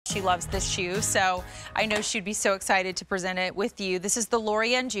she loves this shoe, so I know she'd be so excited to present it with you. This is the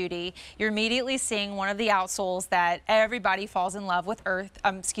Laurieann Judi. You're immediately seeing one of the outsoles that everybody falls in love with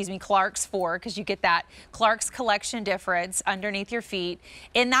Clarks for, because you get that Clarks collection difference underneath your feet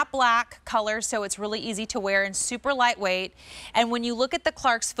in that black color, so it's really easy to wear and super lightweight. And when you look at the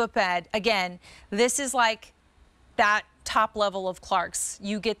Clarks footbed, again, this is like that top level of Clarks.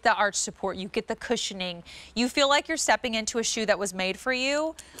 You get the arch support, you get the cushioning. You feel like you're stepping into a shoe that was made for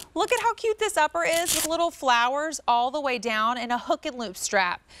you. Look at how cute this upper is with little flowers all the way down and a hook and loop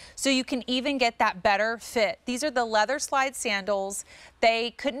strap. So you can even get that better fit. These are the leather slide sandals.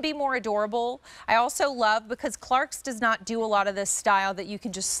 They couldn't be more adorable. I also love, because Clarks does not do a lot of this style that you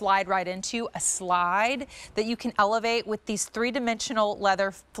can just slide right into, a slide that you can elevate with these three-dimensional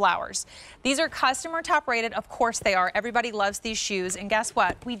leather flowers. These are customer top rated. Of course they are. Everybody loves these shoes. And guess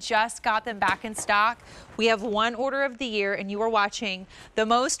what? We just got them back in stock. We have one order of the year, and you are watching the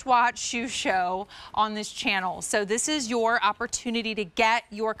most watched shoe show on this channel. So this is your opportunity to get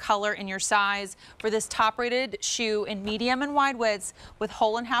your color and your size for this top rated shoe in medium and wide widths with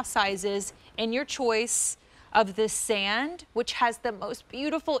whole and half sizes in your choice of this sand, which has the most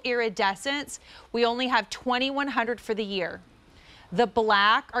beautiful iridescence. We only have 2,100 for the year. The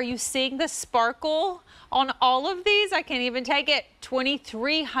black, are you seeing the sparkle on all of these? I can't even take it.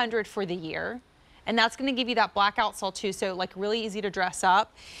 2,300 for the year. And that's going to give you that black outsole too, so like really easy to dress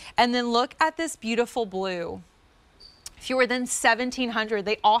up. And then look at this beautiful blue. Fewer than 1,700.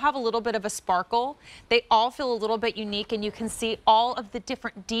 They all have a little bit of a sparkle. They all feel a little bit unique, and you can see all of the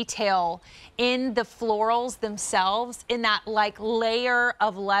different detail in the florals themselves in that like layer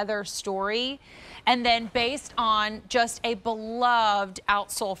of leather story. And then based on just a beloved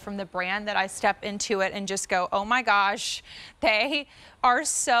outsole from the brand that I step into it and just go, oh my gosh, they are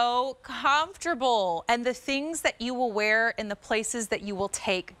so comfortable. And the things that you will wear in the places that you will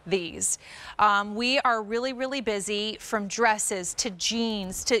take these. We are really, really busy, from dresses to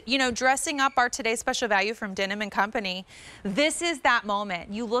jeans to, you know, dressing up our today's special value from Denim & Company. This is that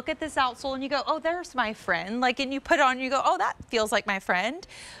moment. You look at this outsole and you go, oh, there's my friend. Like, and you put it on and you go, oh, that feels like my friend.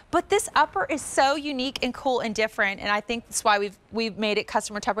 But this upper is so unique and cool and different, and I think that's why we've made it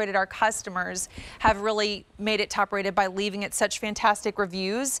customer top rated. Our customers have really made it top rated by leaving it such fantastic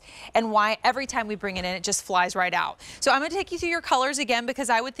reviews, and why every time we bring it in, it just flies right out. So I'm going to take you through your colors again, because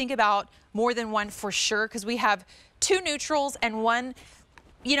I would think about more than one for sure, because we have two neutrals and one,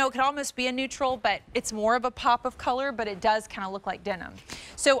 you know, it could almost be a neutral, but it's more of a pop of color, but it does kind of look like denim.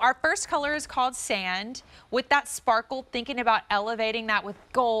 So our first color is called Sand, with that sparkle, thinking about elevating that with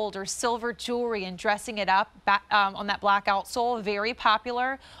gold or silver jewelry and dressing it up on that black outsole. Very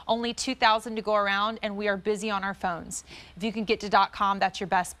popular, only 2,000 to go around, and we are busy on our phones. If you can get to .com, that's your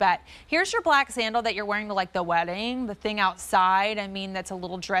best bet. Here's your black sandal that you're wearing to like the wedding, the thing outside. I mean, that's a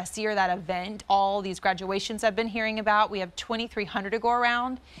little dressier, that event, all these graduations I've been hearing about. We have 2,300 to go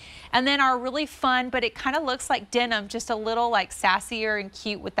around. And then our really fun, but it kind of looks like denim, just a little like sassier and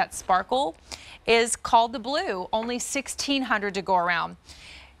cute with that sparkle, is called the Blue. Only 1,600 to go around.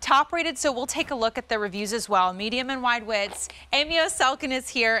 Top rated, so we'll take a look at the reviews as well. Medium and wide widths. Amy O'Selkin is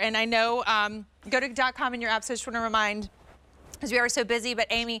here, and I know, go to .com in your app, so I just want to remind, because we are so busy, but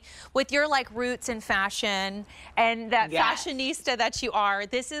Amy, with your like roots in fashion and that fashionista that you are,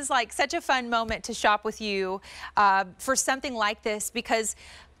 this is like such a fun moment to shop with you for something like this, because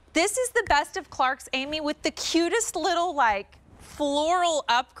this is the best of Clarks, Amy, with the cutest little like floral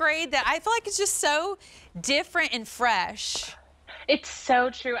upgrade that I feel like it's just so different and fresh. It's so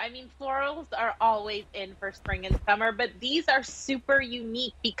true. I mean, florals are always in for spring and summer, but these are super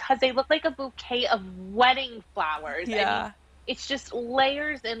unique because they look like a bouquet of wedding flowers. Yeah. I mean, it's just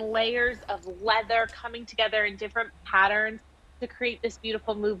layers and layers of leather coming together in different patterns to create this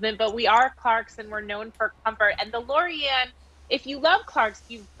beautiful movement. But we are Clarks, and we're known for comfort. And the Laurieann, if you love Clarks,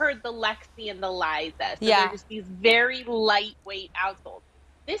 you've heard the Lexi and the Liza. So they're just these very lightweight outsoles.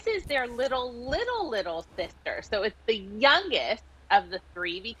 This is their little sister. So it's the youngest of the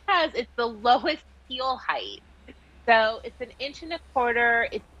three because it's the lowest heel height. So it's 1.25 inches.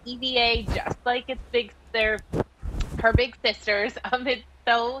 It's EVA, just like her big sisters. It's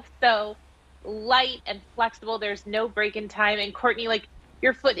so light and flexible. There's no break in time. And Courtney, like,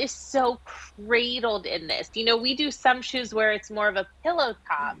 your foot is so cradled in this. You know, we do some shoes where it's more of a pillow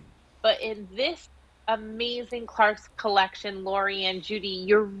top, but in this amazing Clarks collection, Laurieann Judi,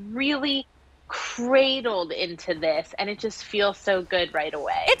 you're really cradled into this, and it just feels so good right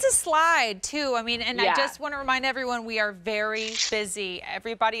away. It's a slide too. I mean, and I just want to remind everyone, we are very busy.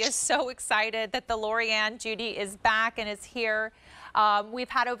 Everybody is so excited that the Laurieann Judi is back and is here. We've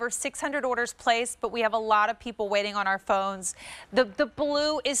had over 600 orders placed, but we have a lot of people waiting on our phones. The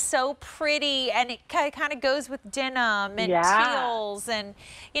blue is so pretty, and it kind of goes with denim and teals, and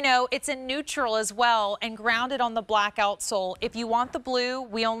you know, it's a neutral as well and grounded on the black outsole. If you want the blue,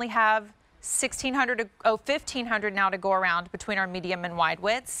 we only have 1,500 now to go around between our medium and wide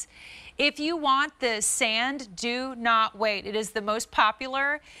widths. If you want the sand, do not wait. It is the most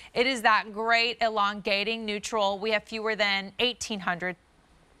popular. It is that great elongating neutral. We have fewer than 1,800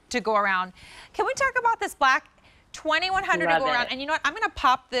 to go around. Can we talk about this black? 2,100 to go around. And you know what? I'm going to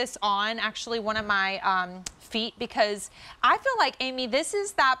pop this on actually one of my feet, because I feel like, Amy, this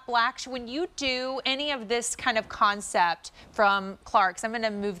is that black. When you do any of this kind of concept from Clarks, I'm going to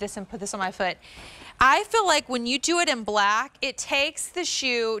move this and put this on my foot. I feel like when you do it in black, it takes the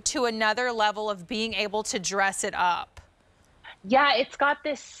shoe to another level of being able to dress it up. Yeah, it's got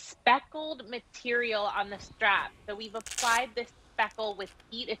this speckled material on the strap. So we've applied this speckle with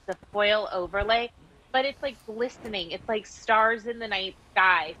heat. It's a foil overlay, but it's like glistening. It's like stars in the night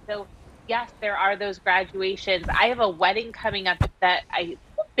sky. So yes, there are those graduations. I have a wedding coming up that I'm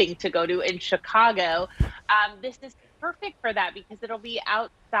hoping to go to in Chicago. This is perfect for that because it'll be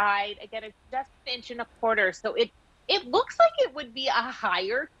outside. Again, it's just 1.25 inches. So it looks like it would be a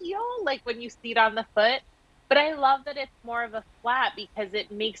higher heel, like when you see it on the foot. But I love that it's more of a flat because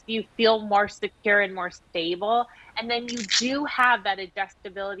it makes you feel more secure and more stable. And then you do have that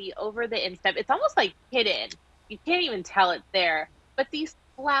adjustability over the instep. It's almost like hidden. You can't even tell it's there. But these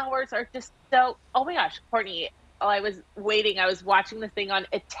flowers are just so, oh my gosh, Courtney, while I was waiting, I was watching this thing on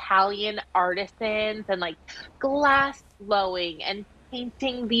Italian artisans and like glass blowing and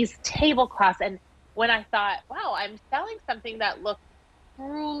painting these tablecloths. And when I thought, wow, I'm selling something that looks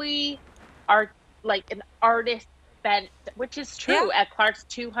truly art, like an artist bent, which is true. At Clarks,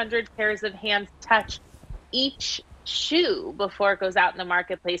 200 pairs of hands touch each shoe before it goes out in the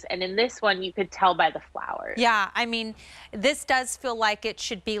marketplace, and in this one you could tell by the flowers. Yeah, I mean, this does feel like it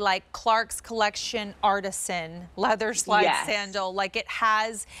should be like Clark's Collection artisan leather slide sandal, like it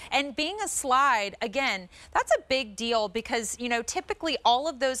has. And being a slide, again, that's a big deal because, you know, typically all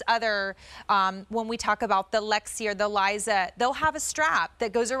of those other, when we talk about the Lexi or the Liza, they'll have a strap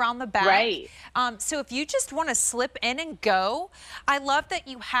that goes around the back. Right. So if you just want to slip in and go, I love that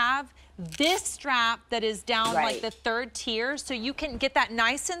you have this strap that is down like the third tier, so you can get that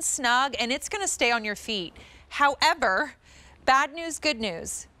nice and snug and it's going to stay on your feet. However, bad news, good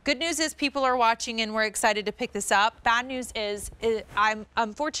news. Good news is people are watching and we're excited to pick this up. Bad news is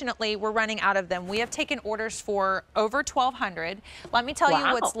unfortunately we're running out of them. We have taken orders for over 1,200. Let me tell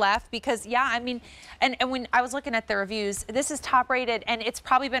you what's left, because yeah, I mean, and when I was looking at the reviews, this is top rated and it's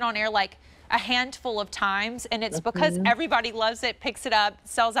probably been on air like a handful of times, and it's because everybody loves it, picks it up,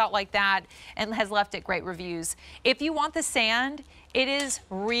 sells out like that, and has left it great reviews. If you want the sand, it is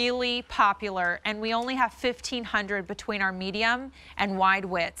really popular, and we only have 1,500 between our medium and wide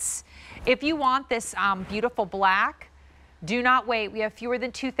widths. If you want this beautiful black, do not wait. We have fewer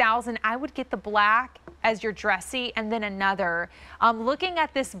than 2,000. I would get the black as your dressy and then another. Looking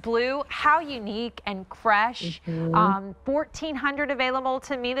at this blue, how unique and fresh. 1,400 available.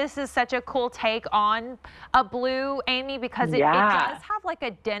 To me, this is such a cool take on a blue, Amy, because it does have like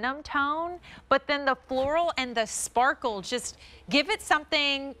a denim tone, but then the floral and the sparkle just give it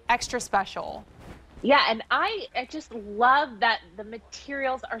something extra special. Yeah, and I just love that the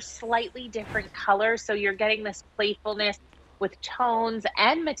materials are slightly different colors, so you're getting this playfulness with tones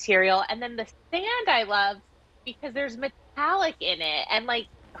and material. And then the sand I love because there's metallic in it, and like,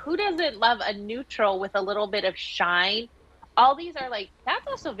 who doesn't love a neutral with a little bit of shine? All these are like, that's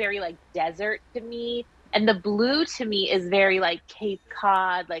also very like desert to me, and the blue to me is very like Cape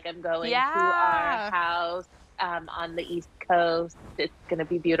Cod, like I'm going to our house on the East Coast. It's gonna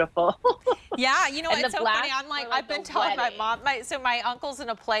be beautiful. Yeah, you know, it's so funny. I'm like, I've been telling my mom, so my uncle's in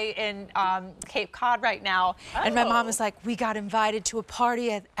a play in Cape Cod right now, and my mom is like, we got invited to a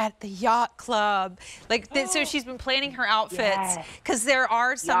party at the yacht club. Like, so she's been planning her outfits, because there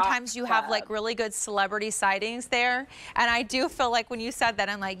are sometimes you have like really good celebrity sightings there, and I do feel like when you said that,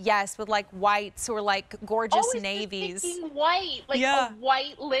 I'm like, yes, with like whites or like gorgeous navies. Just thinking white, like a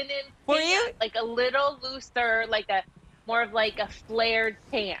white linen pant, like a little looser, like a more of like a flared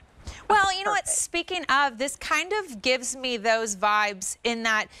pant. Well, you know what, speaking of, this kind of gives me those vibes in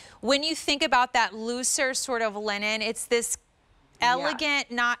that when you think about that looser sort of linen, it's this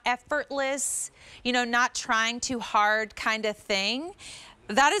elegant, not effortless, you know, not trying too hard kind of thing.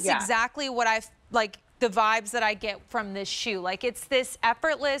 That is exactly what like the vibes that I get from this shoe. Like, it's this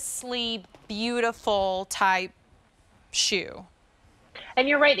effortlessly beautiful type shoe. And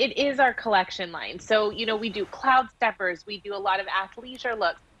you're right, it is our collection line. So, we do cloud steppers, we do a lot of athleisure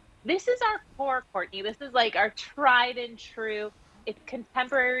looks. This is our core, Courtney. This is like our tried and true. It's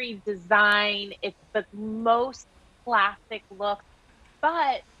contemporary design. It's the most classic look,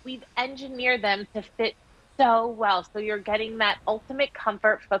 but we've engineered them to fit so well. So you're getting that ultimate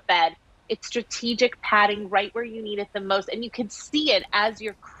comfort footbed. It's strategic padding right where you need it the most. And you can see it as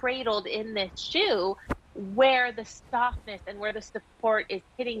you're cradled in this shoe, where the softness and where the support is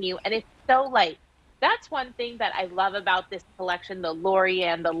hitting you. And it's so light. That's one thing that I love about this collection, the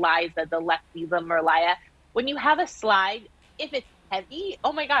Laurieann, the Liza, the Lexi, the Merlia. When you have a slide, if it's heavy,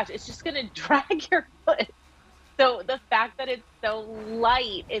 oh my gosh, it's just going to drag your foot. So the fact that it's so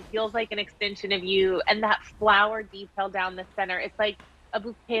light, it feels like an extension of you. And that flower detail down the center, it's like a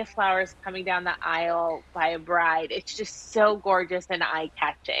bouquet of flowers coming down the aisle by a bride. It's just so gorgeous and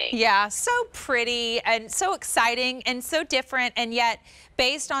eye-catching. Yeah, so pretty and so exciting and so different, and yet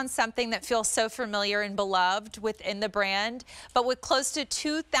based on something that feels so familiar and beloved within the brand. But with close to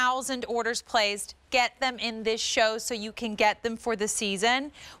 2,000 orders placed, get them in this show so you can get them for the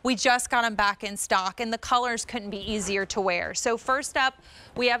season. We just got them back in stock, and the colors couldn't be easier to wear. So first up,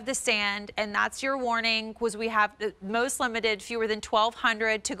 we have the sand, and that's your warning, was we have the most limited, fewer than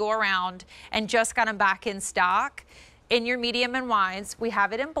 1,200 to go around, and just got them back in stock. In your medium and wides, we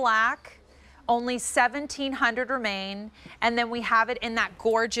have it in black. Only 1,700 remain, and then we have it in that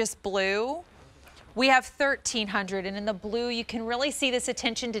gorgeous blue. We have 1,300, and in the blue, you can really see this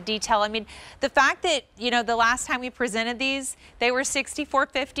attention to detail. I mean, the fact that, the last time we presented these, they were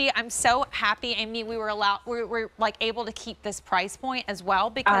 $64.50. I'm so happy, Amy, we were like able to keep this price point as well,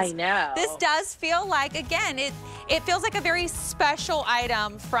 because I know this does feel like, again, it feels like a very special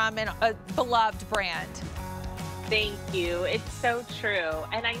item from a beloved brand. Thank you. It's so true.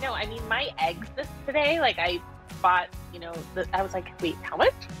 And I know, my eggs today, like I bought, I was like, wait, how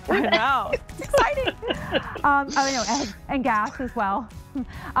much? I know. It's exciting. I know, and gas as well.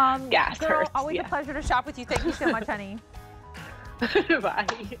 Gas girl, hurts, always yeah. a pleasure to shop with you. Thank you so much, honey. Bye.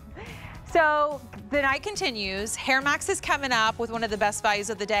 So the night continues. Hair Max is coming up with one of the best values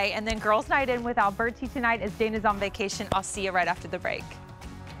of the day. And then Girls Night In with Alberti tonight as Dana's on vacation. I'll see you right after the break.